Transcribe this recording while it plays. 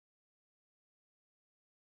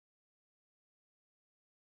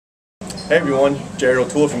Hey everyone, Jared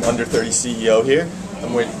O'Toole from Under 30 CEO here.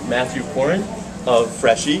 I'm with Matthew Corrin of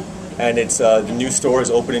Freshii, and it's the new store is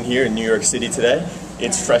opening here in New York City today.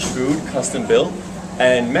 It's fresh food, custom built.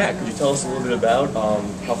 And Matt, could you tell us a little bit about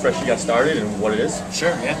how Freshii got started and what it is?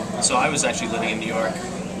 Sure, yeah. So I was actually living in New York,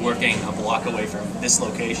 working a block away from this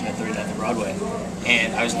location at 39th and Broadway.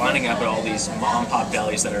 And I was lining up at all these mom and pop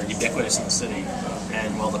delis that are ubiquitous in the city.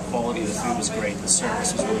 And while the quality of the food was great, the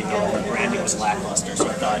service was really dull, the branding was lackluster. So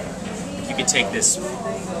I thought, you could take this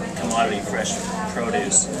commodity fresh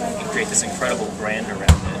produce and create this incredible brand around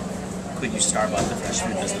it. Could you start up the fresh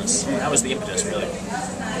food business? And that was the impetus, really.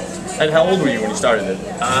 And how old were you when you started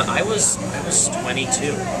it? I was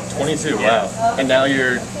 22. 22, Yeah. wow. And now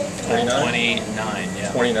you're 29? 29,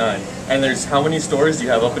 yeah. 29. And there's how many stores do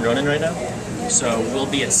you have up and running right now? So we'll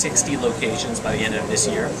be at 60 locations by the end of this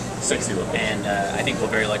year. 60 locations. And I think we'll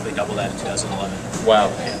very likely double that in 2011. Wow.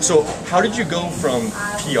 So how did you go from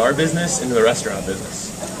PR business into the restaurant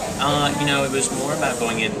business? You know, it was more about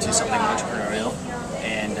going into something entrepreneurial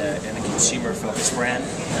and a consumer-focused brand,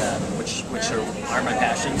 which are my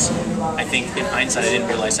passions. I think in hindsight, I didn't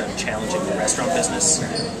realize how challenging the restaurant business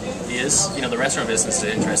is. You know, the restaurant business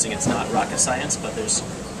is interesting. It's not rocket science, but there's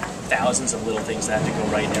thousands of little things that have to go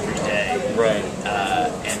right every day. Right.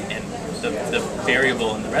 And the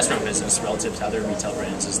variable in the restaurant business relative to other retail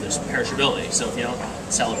brands is there's perishability. So if you don't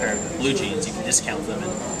sell a pair of blue jeans, you can discount them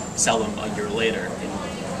and sell them a year later.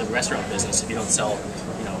 In the restaurant business, if you don't sell,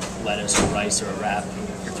 you know, lettuce or rice or a wrap,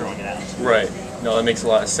 you're throwing it out. Right. No, that makes a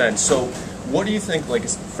lot of sense. So what do you think, like,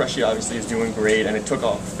 Freshii obviously is doing great and it took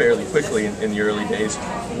off fairly quickly in the early days.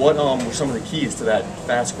 What were some of the keys to that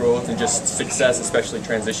fast growth and just success, especially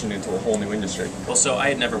transitioning into a whole new industry? Well, so I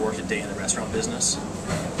had never worked a day in the restaurant business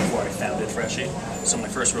before I founded Freshii. So my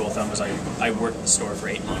first rule of thumb was I worked in the store for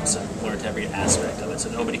 8 months and learned every aspect of it. So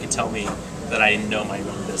nobody could tell me that I didn't know my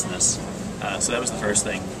own business. So that was the first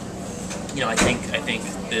thing. You know, I think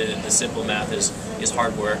the simple math is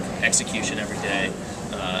hard work, execution every day.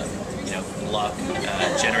 You know, luck,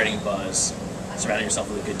 generating buzz, surrounding yourself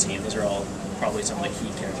with a good team. Those are all probably some of the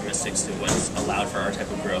key characteristics to what's allowed for our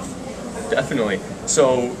type of growth. Definitely.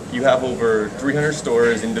 So you have over 300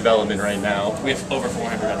 stores in development right now. We have over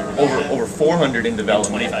 400 under development. Over 400 in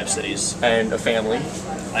development. 25 cities. And a family.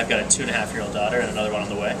 I've got a 2.5-year-old daughter and another one on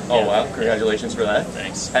the way. Oh, yeah. Wow. Congratulations for that.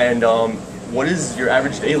 Thanks. And what is your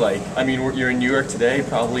average day like? I mean, you're in New York today,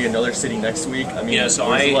 probably another city next week. I mean, you know, so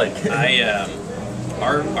what is it like?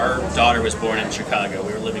 Our daughter was born in Chicago.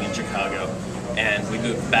 We were living in Chicago, and we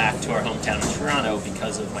moved back to our hometown in Toronto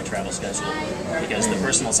because of my travel schedule. Because the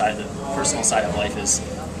personal side of life is,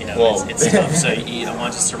 you know, it's tough. So I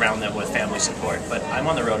want to surround them with family support. But I'm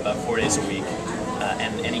on the road about 4 days a week,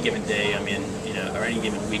 and any given day I'm in, you know, or any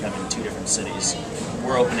given week I'm in 2 different cities.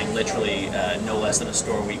 We're opening literally no less than a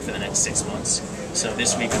store a week for the next 6 months. So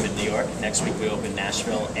this week I'm in New York. Next week we open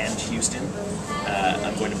Nashville and Houston.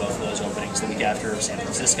 I'm going to both of those openings. The week after, San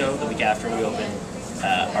Francisco. The week after, we open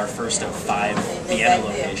our first of 5 Vienna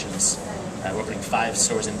locations. We're opening 5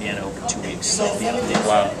 stores in Vienna over 2 weeks. So I'll be out there.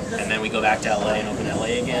 Wow. And then we go back to LA and open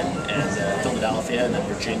LA again, and Philadelphia, and then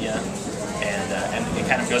Virginia, and it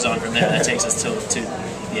kind of goes on from there. That takes us to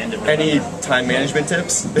the end of November. Any time management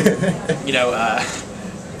tips? You know,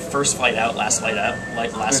 first flight out, last flight out,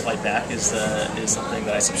 last flight back is something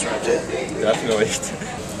that I subscribe to. Definitely.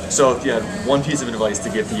 So if you had one piece of advice to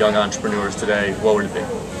give to young entrepreneurs today, what would it be?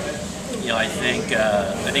 You know, I think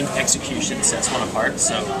execution sets one apart.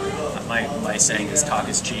 So my saying is talk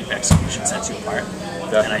is cheap, execution sets you apart.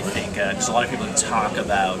 Definitely. And I think there's a lot of people who talk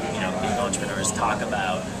about, you know, being entrepreneurs, talk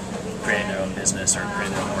about creating their own business or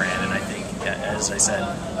creating their own brand. And I think, as I said,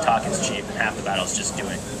 talk is cheap, and half the battle is just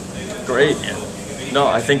doing. Great. Yeah. No,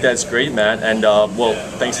 I think that's great, Matt. And well,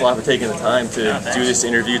 thanks a lot for taking the time to do this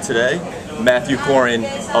interview today. Matthew Corrin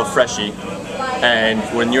of Freshii. And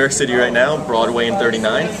we're in New York City right now, Broadway and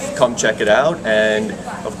 39th. Come check it out. And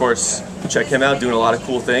of course, check him out doing a lot of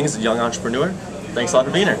cool things, a young entrepreneur. Thanks a lot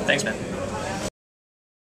for being here. Thanks, man.